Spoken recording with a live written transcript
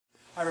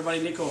Hi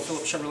everybody, Nico of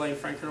Phillips Chevrolet in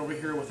Frankfurt over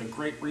here with a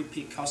great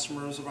repeat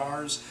customer of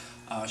ours.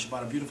 She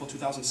bought a beautiful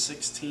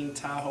 2016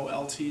 Tahoe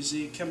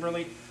LTZ.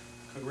 Kimberly,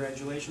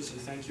 congratulations and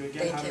thank you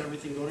again. How did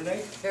everything go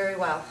today? Very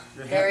well.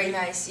 You're Very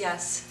happy? nice,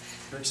 yes.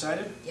 You're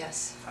excited?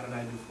 Yes. How did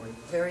I do for you?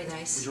 Very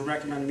nice. Would you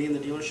recommend me and the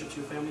dealership to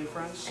your family and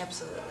friends?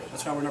 Absolutely.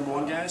 That's why we're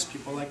 #1 guys,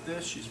 people like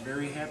this. She's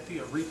very happy,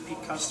 a repeat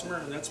customer,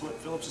 and that's what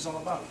Phillips is all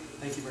about.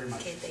 Thank you very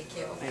much. Okay, thank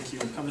you. Thank you.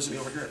 Come visit me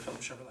over here at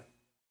Phillips Chevrolet.